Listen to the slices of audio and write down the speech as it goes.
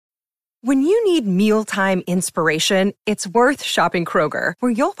When you need mealtime inspiration, it's worth shopping Kroger,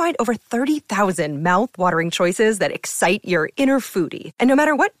 where you'll find over 30,000 mouth-watering choices that excite your inner foodie. And no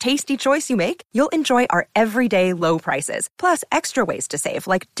matter what tasty choice you make, you'll enjoy our everyday low prices, plus extra ways to save,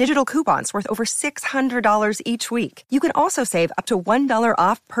 like digital coupons worth over $600 each week. You can also save up to $1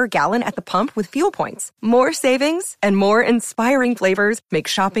 off per gallon at the pump with fuel points. More savings and more inspiring flavors make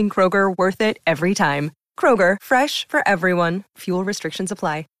shopping Kroger worth it every time. Kroger, fresh for everyone. Fuel restrictions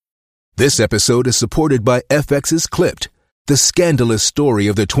apply. This episode is supported by FX's Clipped, the scandalous story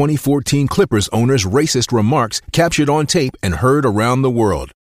of the 2014 Clippers owner's racist remarks captured on tape and heard around the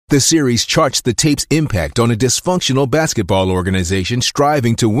world. The series charts the tape's impact on a dysfunctional basketball organization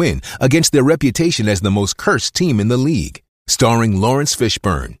striving to win against their reputation as the most cursed team in the league. Starring Lawrence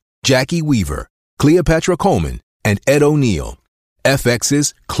Fishburne, Jackie Weaver, Cleopatra Coleman, and Ed O'Neill.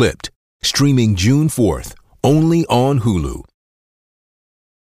 FX's Clipped, streaming June 4th, only on Hulu.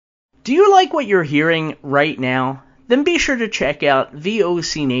 Do you like what you're hearing right now? Then be sure to check out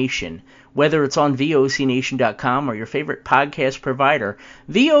VOC Nation. Whether it's on VOCNation.com or your favorite podcast provider,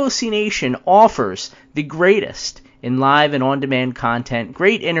 VOC Nation offers the greatest in live and on-demand content,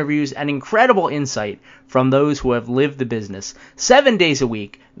 great interviews, and incredible insight from those who have lived the business 7 days a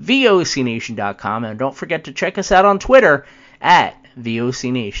week. VOCNation.com, and don't forget to check us out on Twitter at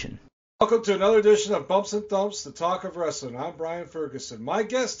VOC Nation. Welcome to another edition of Bumps and Thumps, the talk of wrestling. I'm Brian Ferguson. My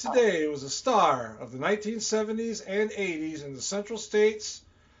guest today was a star of the 1970s and 80s in the Central States,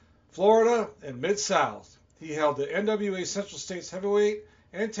 Florida, and Mid-South. He held the NWA Central States Heavyweight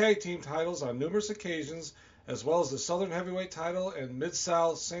and Tag Team titles on numerous occasions, as well as the Southern Heavyweight title and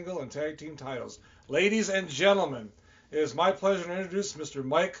Mid-South Single and Tag Team titles. Ladies and gentlemen, it is my pleasure to introduce Mr.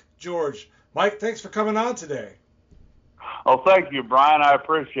 Mike George. Mike, thanks for coming on today. Oh, thank you, Brian. I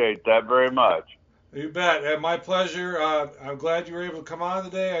appreciate that very much. You bet. And my pleasure. I'm glad you were able to come on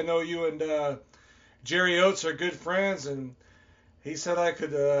today. I know you and Jerry Oates are good friends, and he said I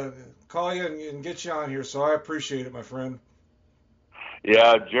could call you and get you on here, so I appreciate it, my friend.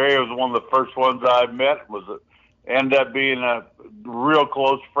 Yeah, Jerry was one of the first ones I met. Ended up being a real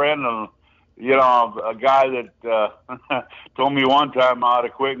close friend, and a guy that told me one time I ought to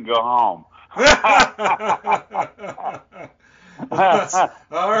quit and go home. All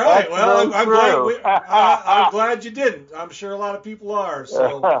right. Well, I'm glad you didn't. I'm sure a lot of people are.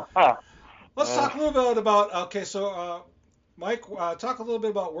 So let's talk a little bit about. Okay, so Mike, talk a little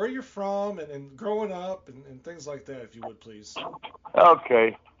bit about where you're from and growing up and things like that, if you would, please.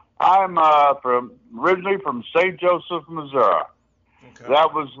 Okay, I'm originally from St. Joseph, Missouri. Okay.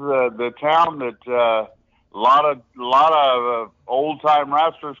 That was the town that. A lot of old-time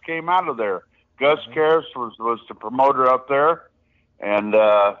wrestlers came out of there. Gus Karras was the promoter up there, and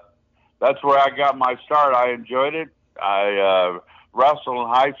that's where I got my start. I enjoyed it. I wrestled in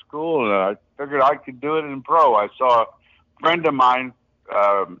high school, and I figured I could do it in pro. I saw a friend of mine,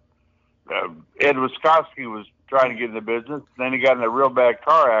 Ed Wiskoski, was trying to get in the business. Then he got in a real bad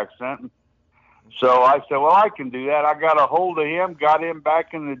car accident. So I said, well, I can do that. I got a hold of him, got him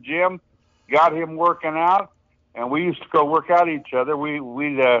back in the gym, got him working out, and we used to go work out each other.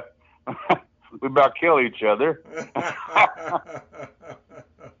 We'd about kill each other.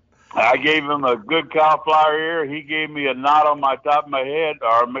 I gave him a good cauliflower ear. He gave me a knot on my top of my head,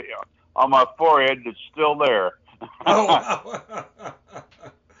 or on my forehead that's still there. Oh,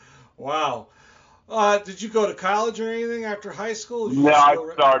 wow. Did you go to college or anything after high school? No, I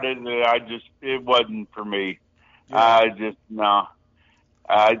started. It wasn't for me. Yeah.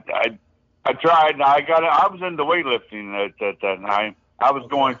 I tried. I was into weightlifting at that time. I was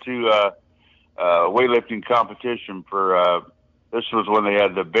going to weightlifting competition for. This was when they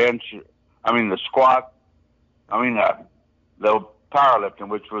had the the squat. The powerlifting,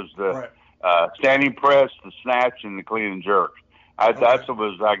 which was the standing press, the snatch, and the clean and jerk. That's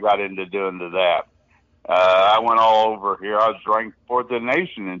what I got into doing to that. I went all over here. I was ranked 4th in the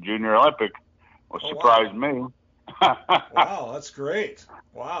nation in Junior Olympic, which surprised me. Wow, that's great.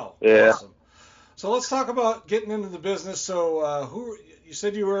 Wow. Yeah. Awesome. So let's talk about getting into the business. So you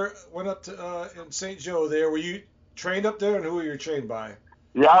said you went up to in St. Joe there. Were you trained up there, and who were you trained by?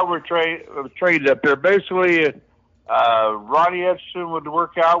 Yeah, I was trained up there. Basically, Ronnie Edson would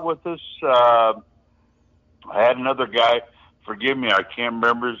work out with us. I had another guy. Forgive me, I can't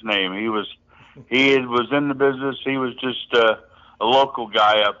remember his name. He was in the business. He was just a local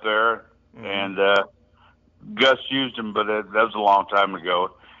guy up there, and Gus used him, but that was a long time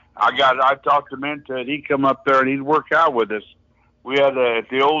ago. I talked him into it. He'd come up there and he'd work out with us. We had at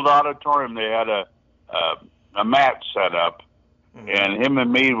the old auditorium, they had a mat set up, and him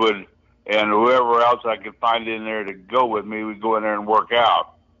and me and whoever else I could find in there to go with me, we'd go in there and work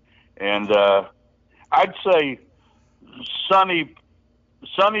out. And I'd say Sonny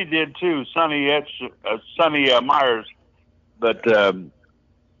did too, Sonny Myers. But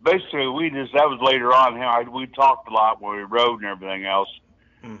basically, that was later on. We talked a lot when we rode and everything else,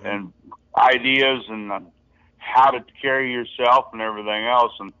 and ideas and how to carry yourself and everything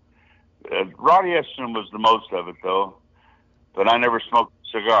else. And Roddy Edson was the most of it, though. But I never smoked a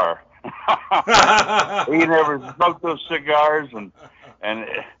cigar. He never smoked those cigars and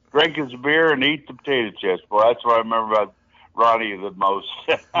drink his beer and eat the potato chips. Well, that's what I remember about Roddy the most.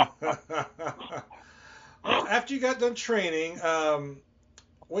 Well, after you got done training,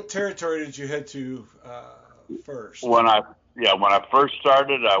 what territory did you head to first? When I first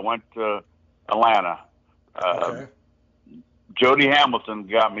started, I went to Atlanta. Okay. Jody Hamilton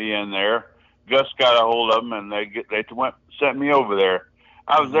got me in there. Gus got a hold of them, and they sent me over there.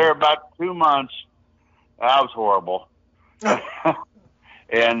 I was there about 2 months. That was horrible. And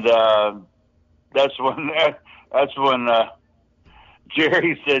that's when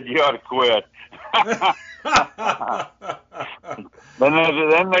Jerry said you ought to quit.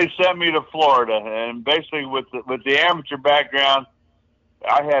 Then they sent me to Florida, and basically with the amateur background,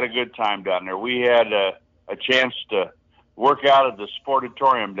 I had a good time down there. We had a chance to work out at the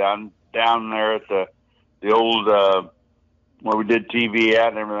Sportatorium down there at the old where we did TV at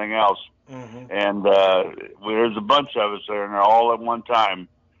and everything else. And there's a bunch of us there, and all at one time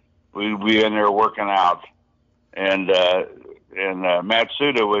we in there working out. And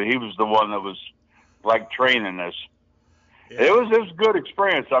Matsuda, he was the one that was like training us. Yeah. It was a good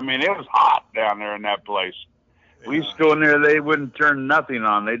experience. I mean, it was hot down there in that place. Yeah. We used to go in there, they wouldn't turn nothing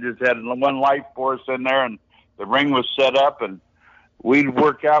on. They just had one light for us in there, and the ring was set up, and we'd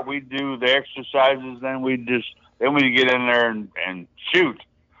work out, we'd do the exercises, then we'd get in there and shoot.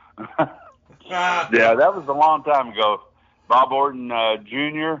 Yeah, that was a long time ago. Bob Orton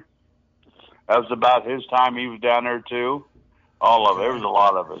Jr., that was about his time. He was down there too. All of it. There was a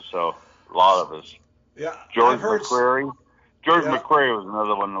lot of us. Yeah. George McCrary. McCrary was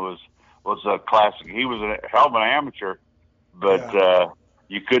another one that was a classic. He was a hell of an amateur, but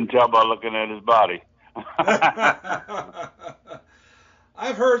you couldn't tell by looking at his body.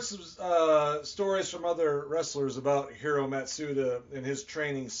 I've heard some stories from other wrestlers about Hiro Matsuda and his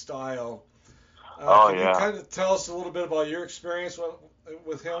training style. Can you kind of tell us a little bit about your experience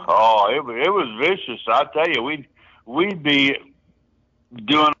with him? Oh, it was vicious. I tell you, we'd be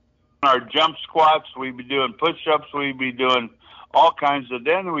doing our jump squats, we'd be doing push-ups, we'd be doing all kinds of.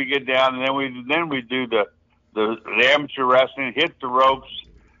 Then we get down, and then we do the amateur wrestling, hit the ropes.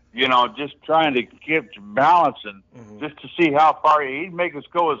 Just trying to keep balancing, just to see how far he'd make us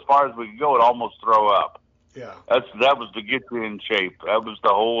go as far as we could go and almost throw up. Yeah, that was to get you in shape. That was the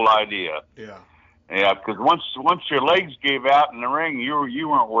whole idea. Yeah, because once your legs gave out in the ring, you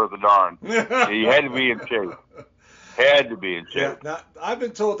weren't worth a darn. You had to be in shape. Had to be in shape. Yeah. Now I've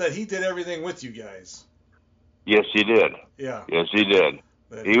been told that he did everything with you guys. Yes, he did. Yeah. Yes, he did.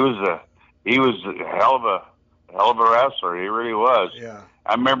 He was a hell of a wrestler. He really was. Yeah.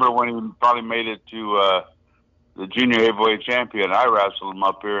 I remember when he probably made it to the junior heavyweight champion. I wrestled him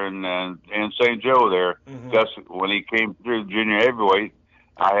up here in St. Joe there. Just when he came through junior heavyweight,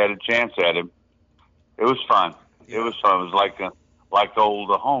 I had a chance at him. It was fun. Yeah. It was fun. It was like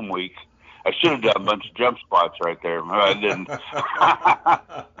old home week. I should have done a bunch of jump spots right there, but I didn't.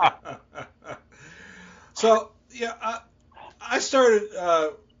 So I started.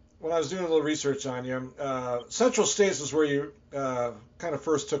 When I was doing a little research on you, Central States was where you kind of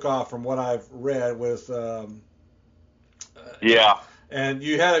first took off, from what I've read. And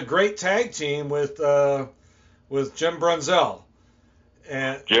you had a great tag team with Jim Brunzell.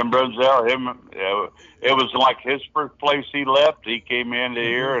 And Jim Brunzell, it was like his first place he left. He came into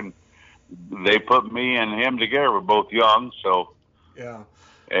here, and they put me and him together. We're both young, so yeah.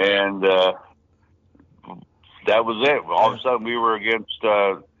 And that was it. All of a sudden, we were against.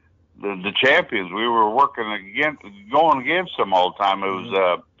 The champions. We were going against them all the time. It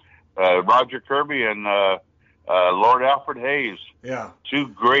was Roger Kirby and Lord Alfred Hayes. Yeah. Two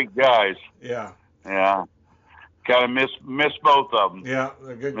great guys. Yeah. Yeah. Kind of miss both of them. Yeah.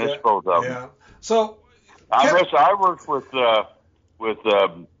 Both of them. Yeah. So I worked with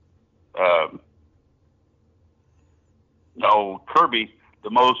Kirby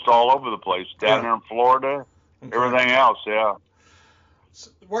the most all over the place down there in Florida. Okay. Everything else. Yeah.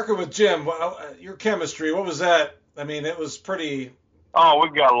 Working with Jim, your chemistry, what was that? I mean, it was pretty. Oh, we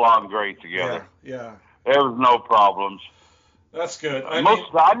got along great together. Yeah. There was no problems. That's good. I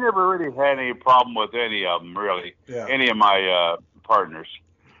never really had any problem with any of them, really. Yeah. Any of my partners.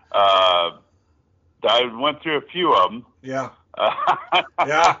 I went through a few of them. Yeah.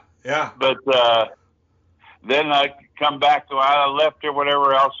 Yeah. But then I come back. I left there,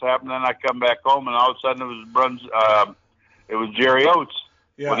 whatever else happened. Then I come back home, and all of a sudden it was Jerry Oates.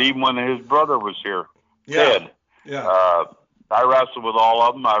 Yeah. But even when his brother was here, Yeah. Ted. Yeah. I wrestled with all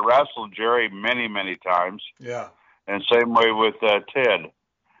of them. I wrestled Jerry many, many times. Yeah. And same way with Ted.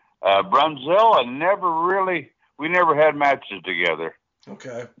 Brunzell, we never had matches together.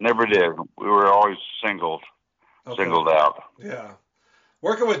 Okay. Never did. We were always singled out. Yeah.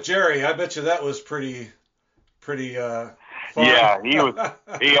 Working with Jerry, I bet you that was pretty fun. Yeah, he always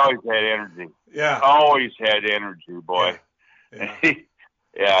had energy. Yeah. Always had energy, boy. Yeah.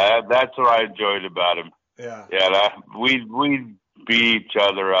 Yeah, that's what I enjoyed about him. Yeah. Yeah, we'd beat each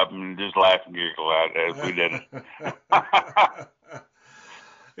other up and just laugh and giggle at it if we didn't.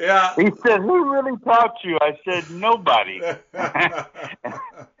 Yeah. He said, "Who really taught you?" I said, "Nobody." He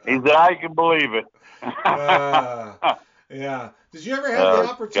said, "I can believe it." Yeah. Did you ever have the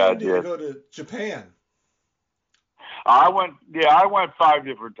opportunity to go to Japan? I went 5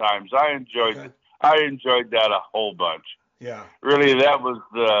 different times. I enjoyed it. I enjoyed that a whole bunch. Yeah. Really, that was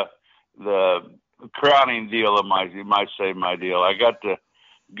the crowning deal of my deal. I got to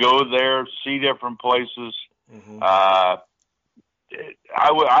go there, see different places. Mm-hmm.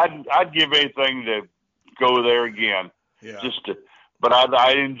 I'd give anything to go there again. Yeah. But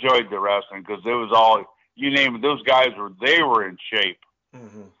I enjoyed the wrestling because it was all, you name it. Those guys were in shape.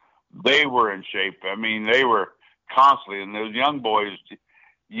 Mm-hmm. They were in shape. I mean, they were constantly, and those young boys,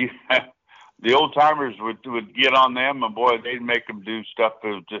 the old timers would get on them, and boy, they'd make them do stuff that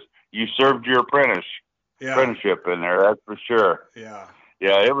was just, you served your apprenticeship in there. That's for sure. Yeah.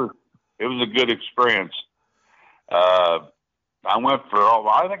 Yeah. It was a good experience. I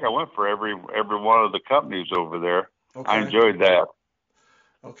think I went for every one of the companies over there. Okay. I enjoyed that.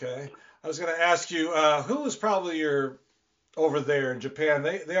 Okay. I was going to ask you, who was probably your over there in Japan?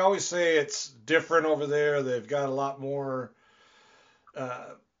 They always say it's different over there. They've got a lot more,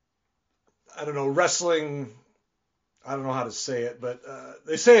 I don't know, wrestling. I don't know how to say it, but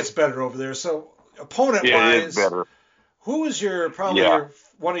they say it's better over there. So opponent-wise, it is better. Who was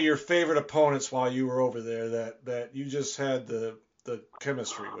one of your favorite opponents while you were over there that you just had the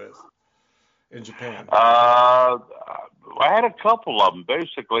chemistry with in Japan? I had a couple of them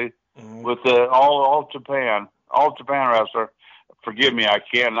basically. Mm-hmm. With all Japan wrestler. Forgive me, I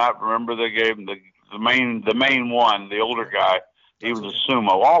cannot remember the game. The main one, the older guy. He was a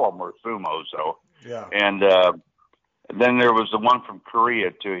sumo. All of them were sumos, though. Yeah. And then there was the one from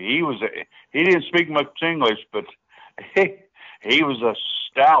Korea too. He didn't speak much English, but he was a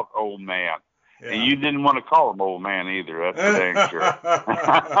stout old man. Yeah. And you didn't want to call him old man either. That's for dang sure.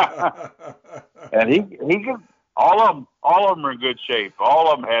 And he could. All of them are in good shape.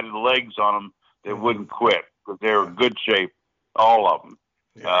 All of them had legs on them that wouldn't quit because they were in good shape. All of them.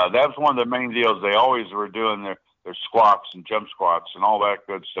 Yeah. That was one of the main deals. They always were doing their squats and jump squats and all that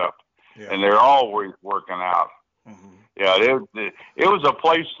good stuff. Yeah. And they're always working out. Mm-hmm. Yeah, it was a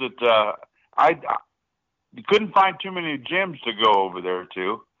place that you couldn't find too many gyms to go over there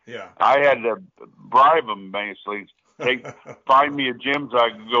to. Yeah. I had to bribe them basically. Find me a gym so I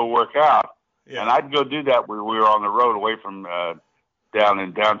could go work out. Yeah. And I'd go do that when we were on the road away from down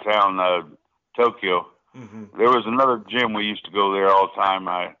in downtown Tokyo. Mm-hmm. There was another gym we used to go there all the time.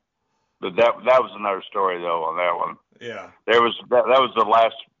 But that was another story though on that one. Yeah. That was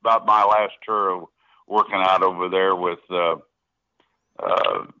about my last tour of working out over there with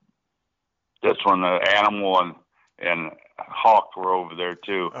that's when the Animal and Hawk were over there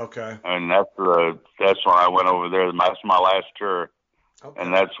too. Okay. And that's when I went over there. That's my last tour. Okay.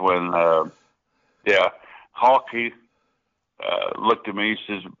 And that's when Hawk, he looked at me, he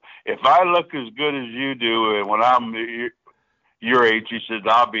says, "If I look as good as you do and when I'm your age," he says,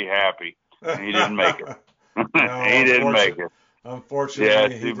 "I'll be happy." And he didn't make it. No, he didn't make it. Unfortunately. Yeah,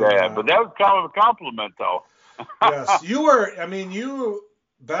 too bad. But that was kind of a compliment, though. Yes. You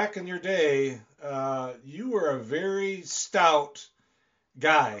back in your day, you were a very stout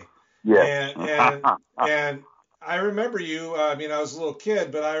guy. Yes. And I remember you, I was a little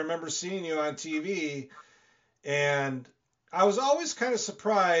kid, but I remember seeing you on TV, and I was always kind of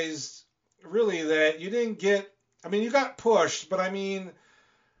surprised, really, that you didn't get, you got pushed, but I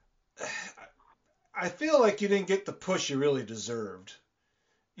feel like you didn't get the push you really deserved.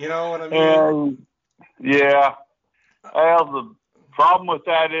 You know what I mean? Yeah. Well, the problem with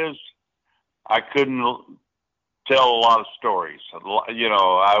that is I couldn't tell a lot of stories.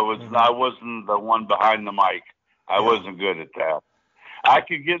 I wasn't the one behind the mic. I wasn't good at that. I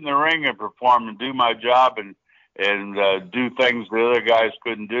could get in the ring and perform and do my job and do things the other guys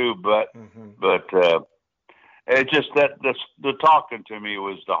couldn't do, but It just that the talking to me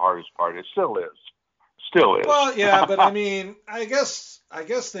was the hardest part. It still is. Still is. Well, yeah, but I mean, I guess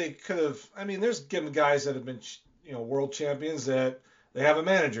they could have. I mean, there's given guys that have been, world champions that they have a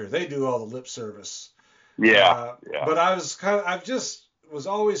manager. They do all the lip service. Yeah. But I was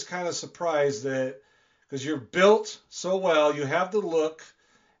always kind of surprised that because you're built so well, you have the look,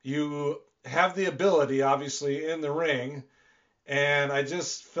 you have the ability, obviously, in the ring, and I've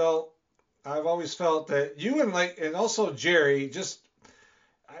always felt that you and also Jerry,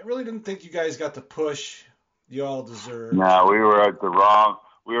 I really didn't think you guys got the push you all deserved. No, we were at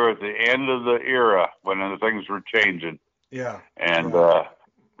the end of the era when the things were changing. Yeah. And the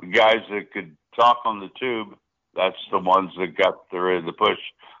guys that could talk on the tube, that's the ones that got the push.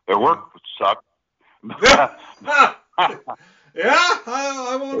 Their work sucked. Yeah,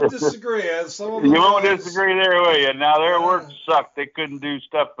 I won't disagree. You won't disagree there, will you? Now, their work sucked. They couldn't do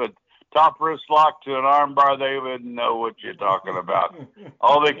stuff but top wrist lock to an arm bar. They wouldn't know what you're talking about.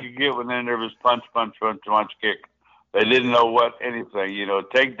 All they could get within there was punch, kick. They didn't know anything.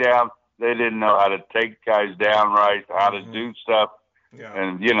 Takedown. They didn't know how to take guys down right, how to do stuff. Yeah.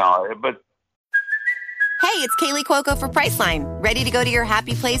 And, but. Hey, it's Kaylee Cuoco for Priceline. Ready to go to your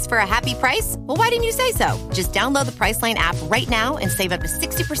happy place for a happy price? Well, why didn't you say so? Just download the Priceline app right now and save up to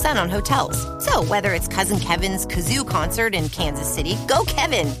 60% on hotels. So whether it's Cousin Kevin's Kazoo Concert in Kansas City, go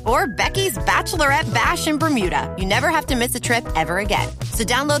Kevin, or Becky's Bachelorette Bash in Bermuda, you never have to miss a trip ever again. So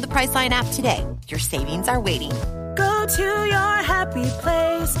download the Priceline app today. Your savings are waiting. Go to your happy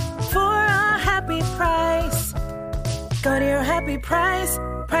place for a happy price. Go to your happy price,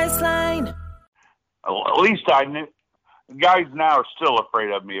 Priceline. At least I knew. Guys now are still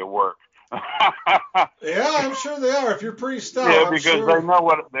afraid of me at work. Yeah, I'm sure they are. If you're pretty stout, yeah, because they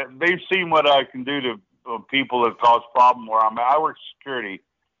know they've seen what I can do to people that cause problem where I'm at. I work security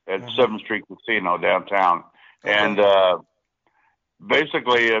at 7th Street Casino downtown, and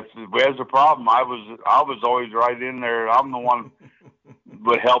basically, if there's a problem, I was always right in there. I'm the one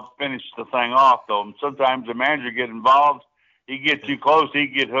would help finish the thing off, though. And sometimes the manager get involved. He get too close, he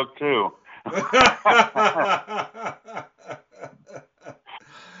get hooked too.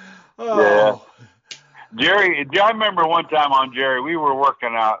 Yeah. Jerry, I remember one time on Jerry, we were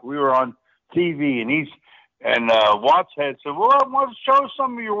working out. We were on TV, and Watts had said, "Well, I want to show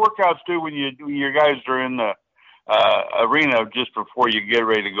some of your workouts too when your guys are in the arena just before you get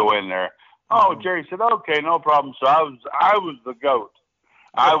ready to go in there." Oh, Jerry said, "Okay, no problem." So I was the goat.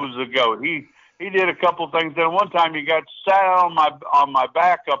 I was the goat. He did a couple of things. Then one time he got sat on my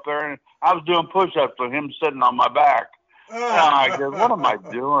back up there, and I was doing push-ups with him sitting on my back. And I said, "What am I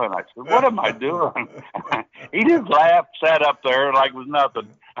doing?" I said, "What am I doing?" He just laughed, sat up there like it was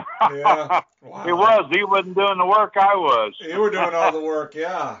nothing. Yeah. Wow. He wasn't doing the work. I was. You were doing all the work.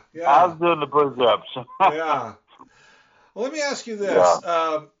 Yeah. I was doing the push-ups. Yeah. Well, let me ask you this.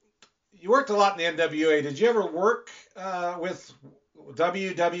 Yeah. You worked a lot in the NWA. Did you ever work with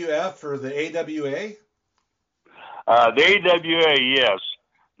WWF or the AWA? The AWA, yes.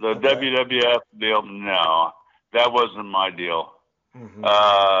 The WWF deal, no. That wasn't my deal. Mm-hmm.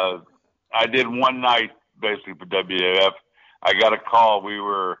 I did one night basically for WWF. I got a call. We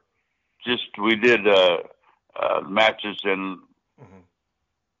did matches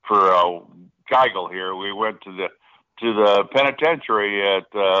for Geigel here. We went to the penitentiary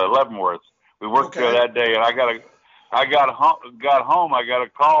at Leavenworth. We worked there that day, and I got home. I got a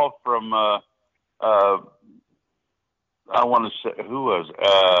call from I want to say who was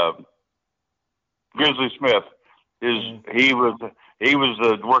Grizzly Smith. He was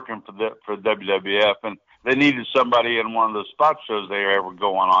working for WWF, and they needed somebody in one of the spot shows they were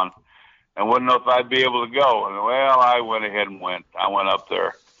going on, and wouldn't know if I'd be able to go. And well, I went ahead and went. I went up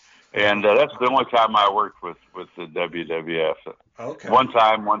there, and that's the only time I worked with the WWF. Okay. One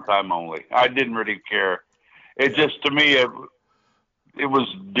time only. I didn't really care. It just, to me, it was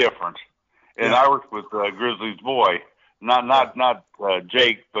different. And I worked with Grizzly's boy, not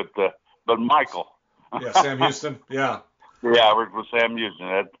Jake, but Michael. Yeah, Sam Houston. Yeah. Yeah, I worked with Sam Houston.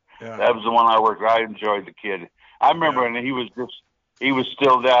 That was the one I worked with. I enjoyed the kid. I remember when he was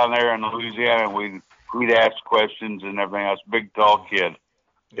still down there in Louisiana, and we'd ask questions and everything else. Big, tall kid.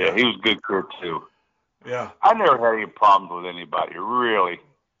 Yeah, he was a good kid too. Yeah. I never had any problems with anybody, really.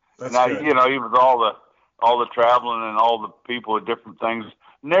 That's now, good. Even all the traveling and all the people with different things,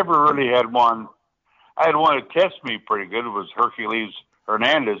 never really had one. I had one that tested me pretty good. It was Hercules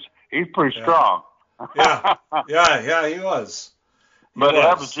Hernandez. He's pretty strong. Yeah, he was. But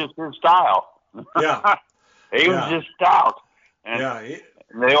that was just his style. Yeah. He was just stout. And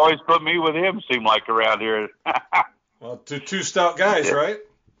they always put me with him, seemed like, around here. Well, two stout guys, right?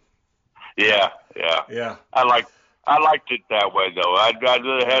 Yeah. Yeah. I liked it that way though. I'd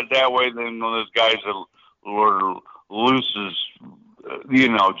rather have it that way than one of those guys that were loose as, I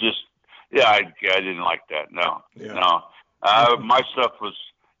didn't like that. No. My stuff was,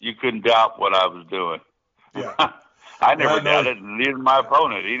 you couldn't doubt what I was doing. Yeah. I never doubted it, and neither did my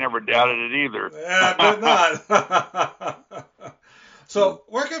opponent. He never doubted it either. Yeah, I bet not. So,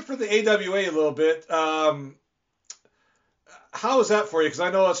 working for the AWA a little bit, how was that for you? Because I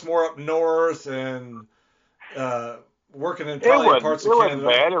know it's more up north and working in probably parts of Canada. It wasn't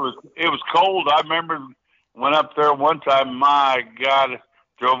bad. It was cold. I remember went up there one time. My God,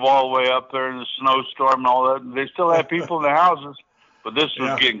 drove all the way up there in the snowstorm and all that. They still had people in the houses, but this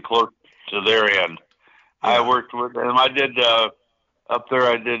was getting close to their end. Yeah. I worked with him. I did up there.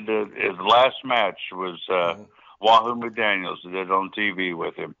 I did his last match was Wahoo McDaniels. I did it on TV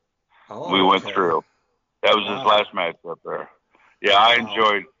with him. Oh, we went through. That was his last match up there. Yeah, I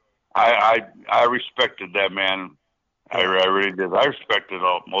enjoyed. I respected that man. I really did. I respected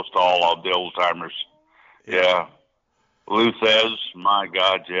most all of the old timers. Yeah. Luthez, my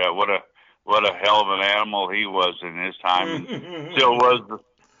God, what a hell of an animal he was in his time, and still was.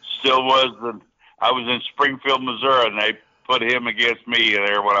 I was in Springfield, Missouri, and they put him against me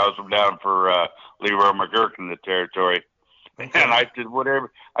there when I was down for Leroy McGurk in the territory. Okay. And I said,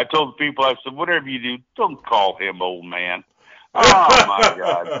 whatever. I told the people, I said, whatever you do, don't call him old man. Oh my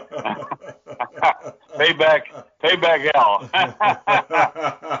God! Payback hell.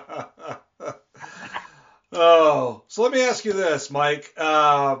 Oh, so let me ask you this, Mike.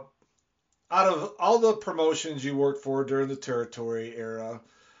 Out of all the promotions you worked for during the territory era,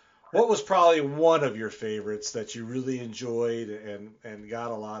 what was probably one of your favorites that you really enjoyed and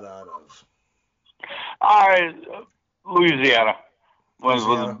got a lot out of? Louisiana.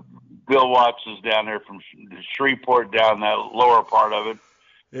 When Bill Watts is down there from Shreveport down that lower part of it.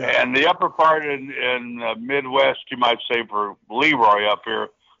 Yeah. And the upper part in Midwest, you might say for Leroy up here,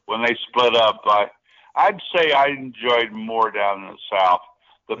 when they split up, I'd say I enjoyed more down in the South.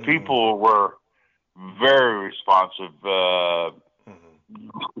 The people were very responsive. They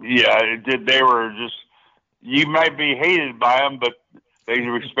were just, you might be hated by them, but they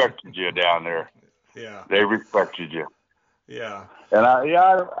respected you down there. Yeah. They respected you. Yeah. And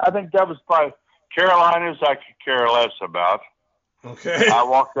I think that was probably Carolinas I could care less about. Okay. I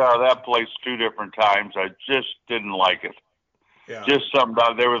walked out of that place 2 different times. I just didn't like it. Yeah. Just something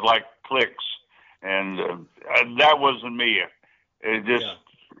about it. There was like clicks, and that wasn't me. It just,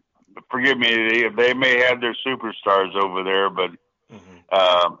 forgive me, they may have their superstars over there, but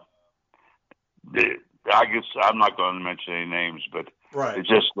I guess I'm not going to mention any names, but it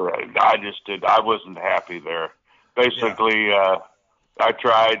just, I wasn't happy there. Basically, I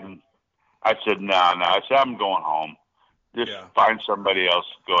tried, and I said, no. I said, I'm going home. Just find somebody else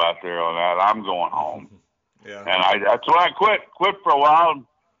to go out there on that. I'm going home. Yeah. And that's when I quit for a while.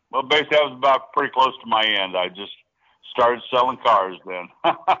 Well, basically, that was about pretty close to my end. I just started selling cars then.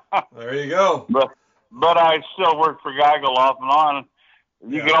 There you go. But I still worked for Geigel off and on.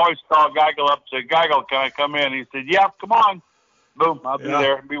 You can always call Geigel up and say, Geigel, can I come in? He said, yeah, come on. Boom, I'll be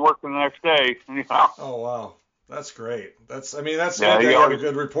there. I'll be working the next day. Oh, wow. That's great. That's good that you have a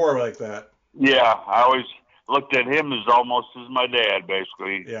good rapport like that. Yeah, I always looked at him as almost as my dad,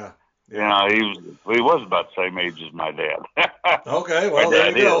 basically. Yeah. You know, he was about the same age as my dad. Okay, well,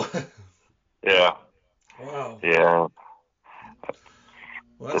 there you go. Yeah. Wow. Yeah.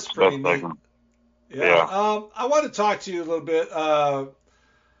 Well, that's pretty neat. Yeah. I want to talk to you a little bit,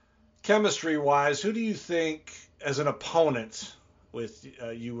 chemistry-wise. Who do you think, as an opponent, with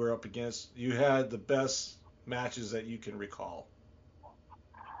you were up against, you had the best matches that you can recall?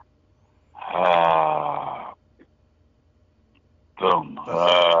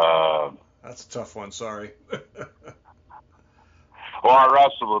 That's a tough one. Sorry. Well, I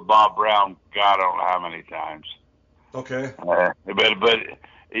wrestled with Bob Brown. God, I don't know how many times. Okay. But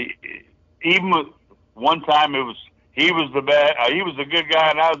even one time he was the bad. He was the good guy,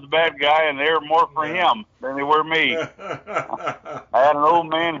 and I was the bad guy, and they were more for him than they were me. I had an old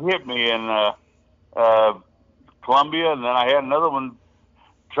man hit me in Columbia, and then I had another one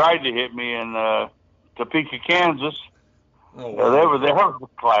tried to hit me in Topeka, Kansas. Oh, wow. They were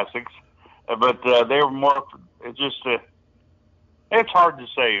classics, but they were more. It's just it's hard to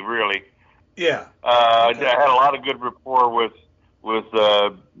say, really. Yeah. I had a lot of good rapport with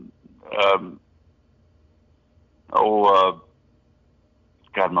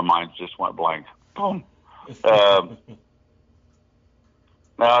God, my mind just went blank. Boom. No,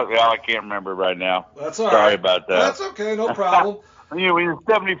 I can't remember right now. That's all right. Sorry about that. That's okay, no problem. When you're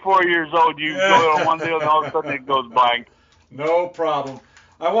 74 years old, you go on one deal, and all of a sudden it goes blank. No problem.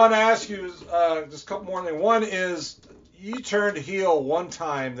 I want to ask you just a couple more things. One is you turned heel one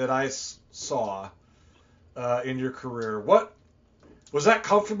time that I saw in your career. What was that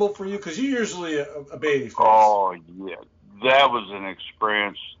comfortable for you? Because you're usually a baby face. Oh yeah, that was an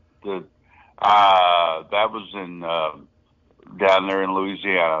experience that was in down there in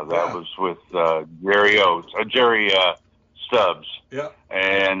Louisiana. That was with Jerry Stubbs. Yeah.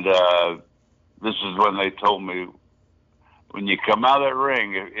 And this is when they told me, when you come out of that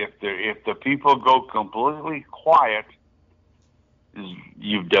ring, if the people go completely quiet,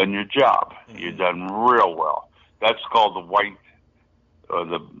 you've done your job. Mm-hmm. You've done real well. That's called the white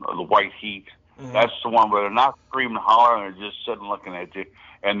heat. Mm-hmm. That's the one where they're not screaming, hollering, they're just sitting looking at you,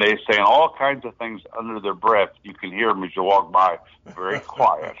 and they're saying all kinds of things under their breath. You can hear them as you walk by, very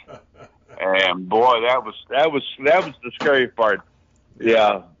quiet. And boy, that was the scary part.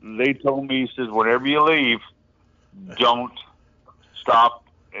 Yeah, they told me, he says, whenever you leave, don't stop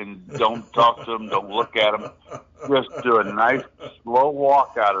and don't talk to them, don't look at them. Just do a nice slow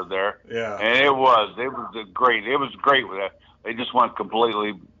walk out of there. Yeah. And it was great. It was great with that. They just went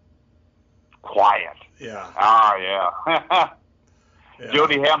completely quiet. Yeah. Ah, yeah. Yeah.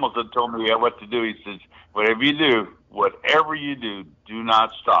 Jody Hamilton told me what to do. He says, whatever you do, do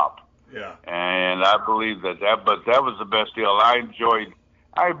not stop. Yeah. And I believe but that was the best deal. I've enjoyed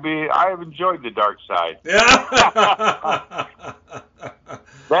the dark side. Yeah.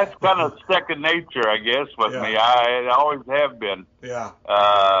 That's kind of second nature, I guess, with me. I always have been. Yeah.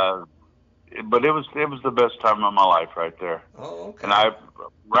 But it was the best time of my life right there. Oh, okay. And I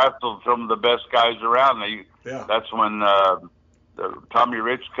wrestled some of the best guys around. That's when Tommy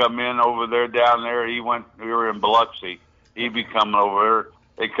Rich come in over there down there. We were in Biloxi. He'd be coming over.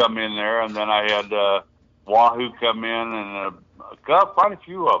 They come in there, and then I had Wahoo come in, and quite a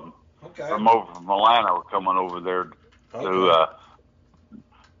few of them from over from Atlanta were coming over there to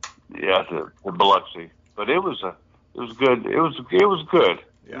Biloxi. But it was good. It was good.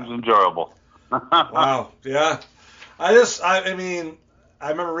 Yeah. It was enjoyable. Wow. Yeah. I mean, I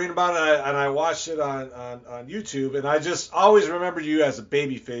remember reading about it, and I watched it on YouTube, and I just always remembered you as a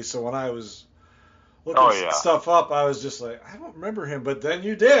baby face. So when I was looking stuff up, I was just like, I don't remember him, but then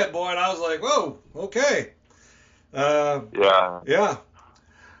you did, boy, and I was like, whoa, okay. Yeah.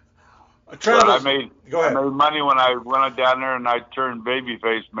 I made money when I went down there and I turned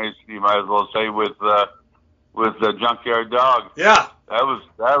babyface, Mason. You might as well say with the Junkyard Dog. Yeah. That was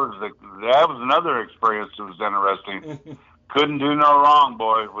another experience that was interesting. Couldn't do no wrong,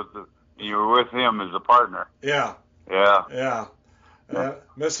 boy. You were with him as a partner. Yeah. Yeah.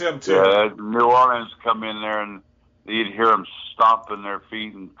 Miss him too. Yeah, New Orleans come in there and you'd hear them stomping their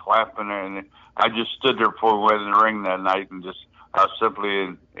feet and clapping, and I just stood there before we went in the ring that night, and I was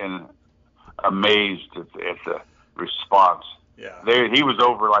simply amazed at the response. Yeah. He was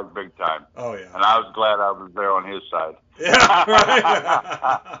over like big time. Oh yeah. And I was glad I was there on his side. Yeah.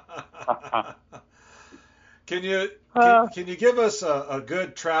 Right. Can you give us a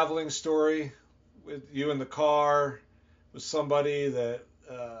good traveling story with you in the car with somebody that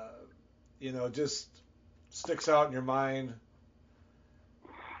just sticks out in your mind?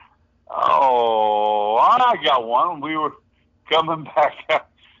 Oh, I got one. We were coming back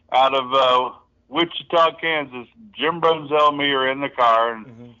out of Wichita, Kansas. Jim Brunzell and me are in the car,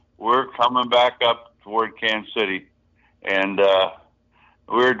 and we're coming back up toward Kansas City, and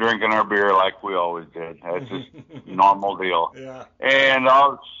we were drinking our beer like we always did. That's just normal deal. Yeah. And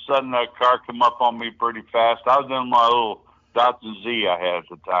all of a sudden, a car come up on me pretty fast. I was in my little Datsun Z I had at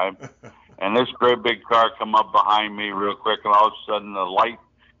the time, and this great big car come up behind me real quick, and all of a sudden the light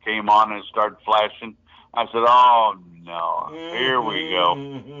came on and started flashing. I said, "Oh no, here we go."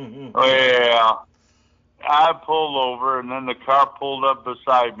 Well, I pulled over, and then the car pulled up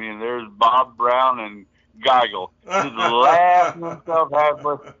beside me, and there's Bob Brown and Geigel just laughing himself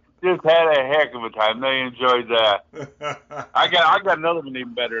halfway. Just had a heck of a time. They enjoyed that. I got another one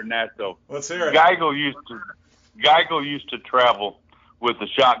even better than that though. Let's hear it. Geigel used to travel with a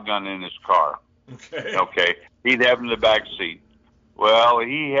shotgun in his car. Okay. He'd have it in the back seat. Well,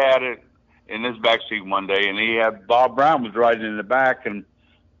 he had it in his back seat one day, and he had Bob Brown was riding in the back, and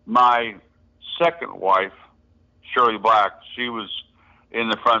my second wife, Shirley Black, she was in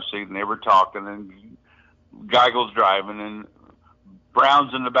the front seat, and they were talking, and Geigel's driving, and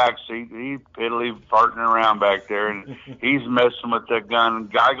Brown's in the back seat. He's piddly farting around back there, and he's messing with that gun.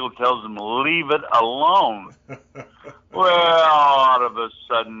 And Geigel tells him, "Leave it alone." Well, all of a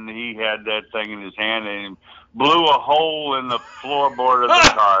sudden, he had that thing in his hand and blew a hole in the floorboard of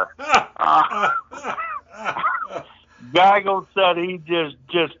the car. Geigel said he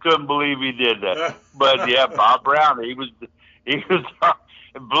just couldn't believe he did that. But yeah, Bob Brown, he was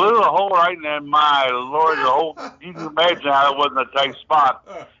It blew a hole right in there. My Lord, the whole, you can imagine how it wasn't a tight spot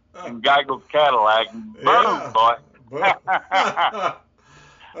in Geigel's Cadillac. Boom, boy.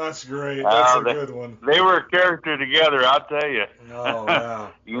 That's great. That's a good one. They were a character together, I'll tell you. Oh,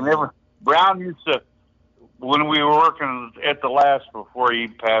 yeah. Brown used to, when we were working at the last before he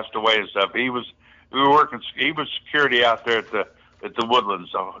passed away and stuff, he was security out there at the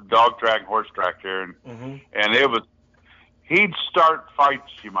Woodlands, dog track, horse track there, and it was, he'd start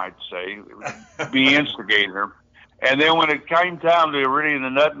fights, you might say, be instigator, and then when it came time to really the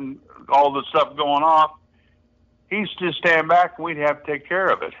nut and all the stuff going off, he used to stand back and we'd have to take care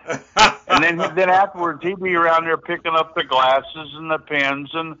of it. And then afterwards he'd be around there picking up the glasses and the pens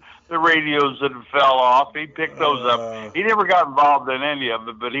and the radios that fell off. He picked those up. He never got involved in any of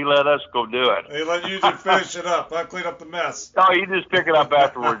it, but he let us go do it. He let you just finish it up. I'll clean up the mess. Oh, he just pick it up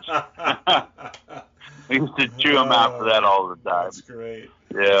afterwards. We used to chew him out for that all the time. That's great.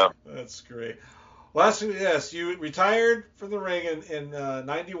 Yeah. That's great. Well, yes, you retired from the ring in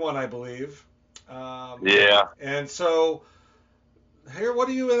 91, I believe. Yeah. And so, here, what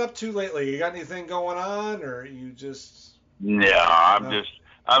are you up to lately? You got anything going on, or you just? Yeah,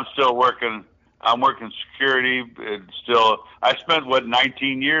 I'm still working. I'm working security. I spent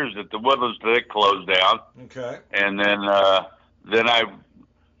 19 years at the Woodlands till it closed down. Okay. And then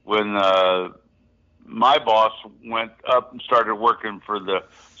when my boss went up and started working for the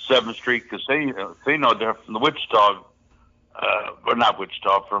 7th Street Casino there from the Wichita, or not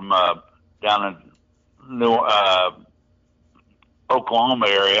Wichita, from down in Oklahoma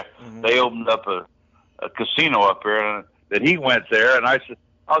area. They opened up a casino up there, and that he went there, and I said,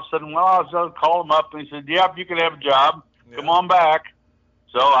 all of a sudden, I was call him up, and he said, "Yep, you can have a job. Come on back."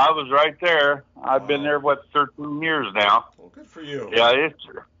 So I was right there. I've been there 13 years now. Well, good for you. Yeah,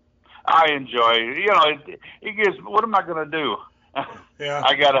 I enjoy it. It gives. What am I going to do? Yeah.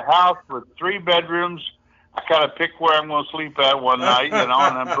 I got a house with 3 bedrooms. I kind of pick where I'm going to sleep at one night, and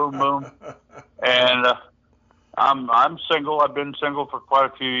then boom, boom. And I'm single. I've been single for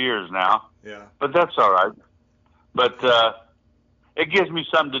quite a few years now. Yeah. But that's all right. But it gives me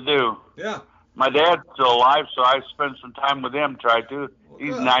something to do. Yeah. My dad's still alive, so I spend some time with him. Try to.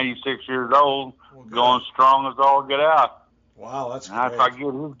 He's 96 years old, going strong as all get out. Wow, that's great. Now, if I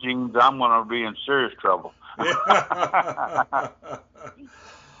get his genes, I'm going to be in serious trouble. Yeah.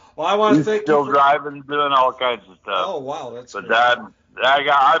 Well, I want to thank you. Still driving, doing all kinds of stuff. Oh, wow, that's but great.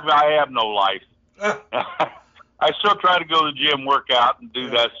 I have no life. I still try to go to the gym, work out, and do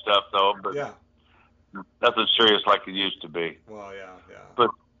that stuff, though. But nothing serious like it used to be. Well, yeah.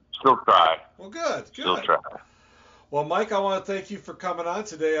 But still try. Well, good. Still try. Well, Mike, I want to thank you for coming on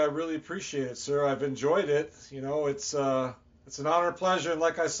today. I really appreciate it, sir. I've enjoyed it. It's an honor and pleasure. And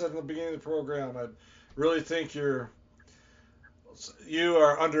like I said in the beginning of the program, I really think you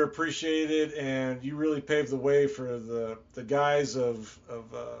are underappreciated, and you really paved the way for the guys of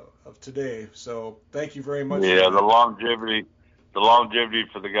today. So thank you very much. Yeah, the longevity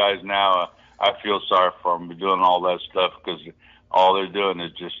for the guys now. I feel sorry for them doing all that stuff, because all they're doing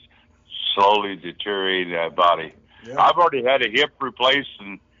is just slowly deteriorating their body. Yeah. I've already had a hip replaced,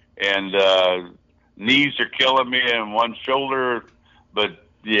 and knees are killing me, and one shoulder. But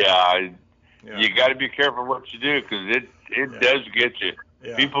you got to be careful what you do, because it does get you.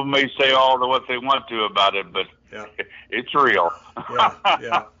 Yeah. People may say what they want to about it, but it's real.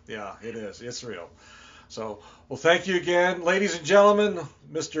 Yeah, it is. It's real. So, well, thank you again, ladies and gentlemen,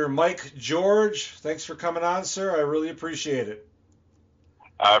 Mr. Mike George. Thanks for coming on, sir. I really appreciate it.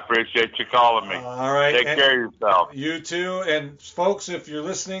 I appreciate you calling me. All right. Take care of yourself. You too. And folks, if you're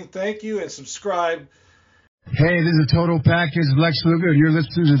listening, thank you, and subscribe. Hey, this is Total Package, Lex Luger, and you're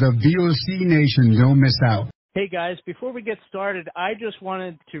listening to the VOC Nation. Don't miss out. Hey guys, before we get started, I just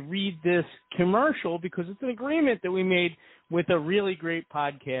wanted to read this commercial because it's an agreement that we made with a really great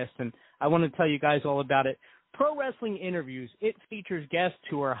podcast, and I want to tell you guys all about it. Pro Wrestling Interviews. It features guests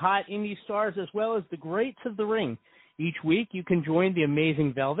who are hot indie stars as well as the greats of the ring. Each week, you can join the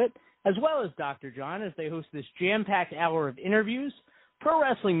Amazing Velvet as well as Dr. John as they host this jam-packed hour of interviews, pro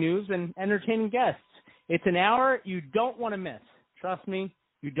wrestling news, and entertaining guests. It's an hour you don't want to miss. Trust me,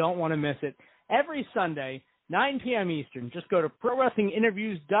 you don't want to miss it. Every Sunday, 9 p.m. Eastern, just go to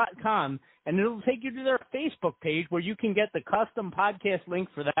ProWrestlingInterviews.com, and it'll take you to their Facebook page where you can get the custom podcast link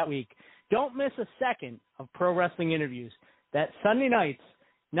for that week. Don't miss a second of Pro Wrestling Interviews. That's Sunday nights,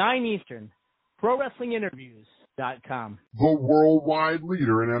 9 Eastern, ProWrestlingInterviews.com. The worldwide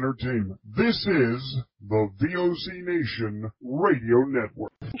leader in entertainment. This is the VOC Nation Radio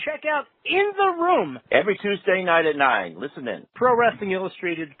Network. check out In the Room every Tuesday night at 9. Listen in. Pro Wrestling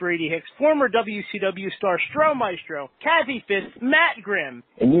Illustrated's Brady Hicks, former WCW star Stro Maestro, Kathy Fitz, Matt Grimm.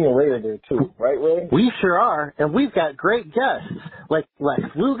 And you and Ray are there too, right, Ray? We sure are, and we've got great guests like Lex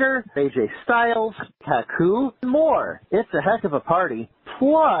Luger, AJ Styles, Haku, and more. It's a heck of a party.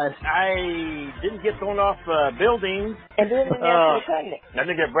 Plus, I didn't get thrown off buildings. And didn't get pregnant. I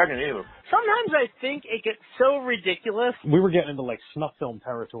didn't get pregnant either. Sometimes I think it gets so ridiculous. We were getting into like snuff film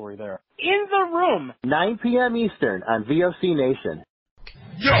territory there. In the Room. 9 p.m. Eastern on VOC Nation.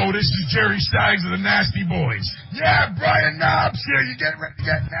 Yo, this is Jerry Steigers of the Nasty Boys. Yeah, Brian Knobs here. You getting ready to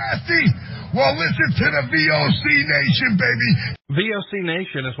get nasty? Well, listen to the VOC Nation, baby. VOC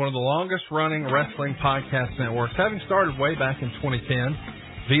Nation is one of the longest-running wrestling podcast networks, having started way back in 2010.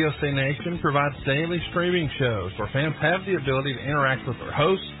 VOC Nation provides daily streaming shows where fans have the ability to interact with their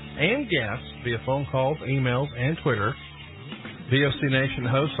hosts and guests via phone calls, emails, and Twitter. VOC Nation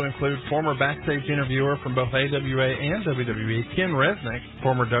hosts will include former backstage interviewer from both AWA and WWE, Ken Resnick,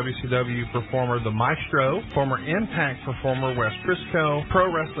 former WCW performer The Maestro, former Impact performer Wes Briscoe,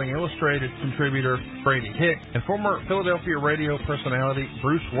 Pro Wrestling Illustrated contributor Brady Hicks, and former Philadelphia radio personality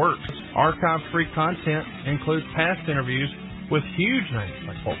Bruce Works. Archive-free content includes past interviews with huge names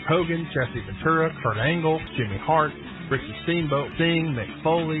like Hulk Hogan, Jesse Ventura, Kurt Angle, Jimmy Hart, Ricky Steamboat, Sting, Mick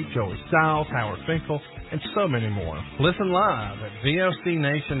Foley, Joey Styles, Howard Finkel, and so many more. Listen live at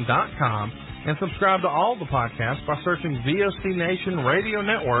VOCNation.com and subscribe to all the podcasts by searching VOC Nation Radio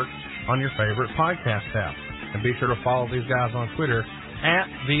Network on your favorite podcast app. And be sure to follow these guys on Twitter at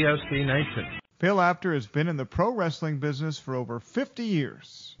VOC Nation. Bill Apter has been in the pro wrestling business for over 50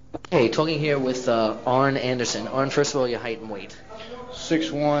 years. Hey, talking here with Arn Anderson. Arn, first of all, your height and weight.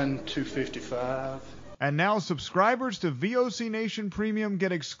 6'1", 255. And now subscribers to VOC Nation Premium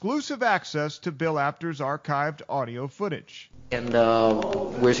get exclusive access to Bill Apter's archived audio footage. And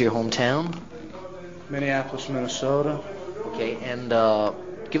where's your hometown? Minneapolis, Minnesota. Okay, and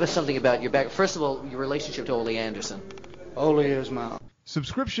give us something about your back. First of all, your relationship to Ole Anderson. Ole is my...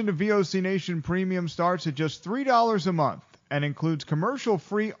 Subscription to VOC Nation Premium starts at just $3 a month and includes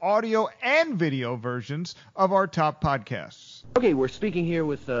commercial-free audio and video versions of our top podcasts. Okay, we're speaking here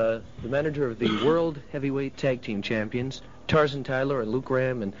with the manager of the World Heavyweight Tag Team Champions, Tarzan Tyler and Luke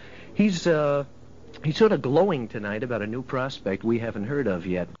Graham, and he's sort of glowing tonight about a new prospect we haven't heard of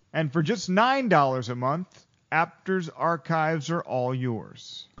yet. And for just $9 a month, Apter's archives are all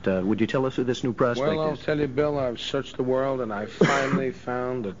yours. Would you tell us who this new prospect is? Well, I'll tell you, Bill, I've searched the world, and I finally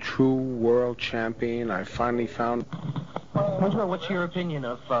found a true world champion. I finally found... What's your opinion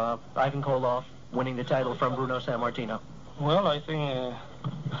of Ivan Koloff winning the title from Bruno Sammartino? Well, I think, I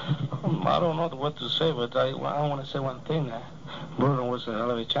don't know what to say, but I want to say one thing. Bruno was a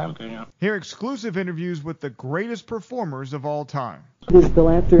hell of a champion. You know? Hear exclusive interviews with the greatest performers of all time. This is Bill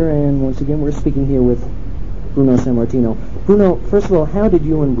Apter, and once again, we're speaking here with Bruno Sammartino. Bruno, first of all, how did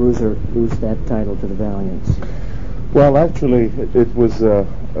you and Bruiser lose that title to the Valiants? Well, actually, it was a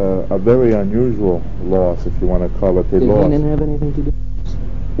very unusual loss, if you want to call it a loss. Did Heenan have anything to do?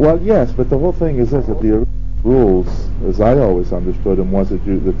 Well, yes, but the whole thing is this, that the rules, as I always understood them, was that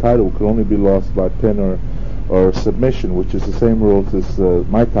the title could only be lost by pin or submission, which is the same rules as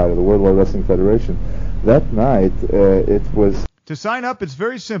my title, the World Wide Wrestling Federation. That night, it was... To sign up, it's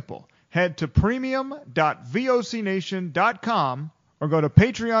very simple. Head to premium.vocnation.com or go to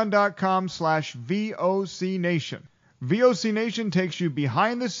patreon.com/VOCNation. VOC Nation takes you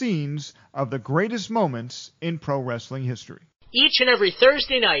behind the scenes of the greatest moments in pro wrestling history. Each and every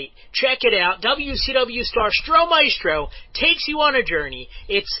Thursday night, check it out, WCW star Stro Maestro takes you on a journey.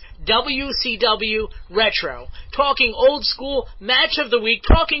 It's WCW Retro. Talking old school, match of the week,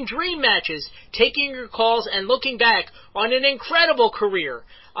 talking dream matches, taking your calls and looking back on an incredible career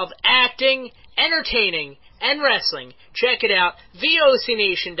of acting, entertaining, and wrestling. Check it out,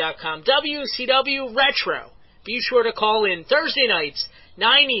 VOCNation.com, WCW Retro. Be sure to call in Thursday nights,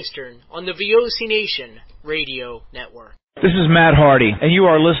 9 Eastern, on the VOC Nation Radio Network. This is Matt Hardy, and you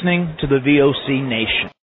are listening to the VOC Nation.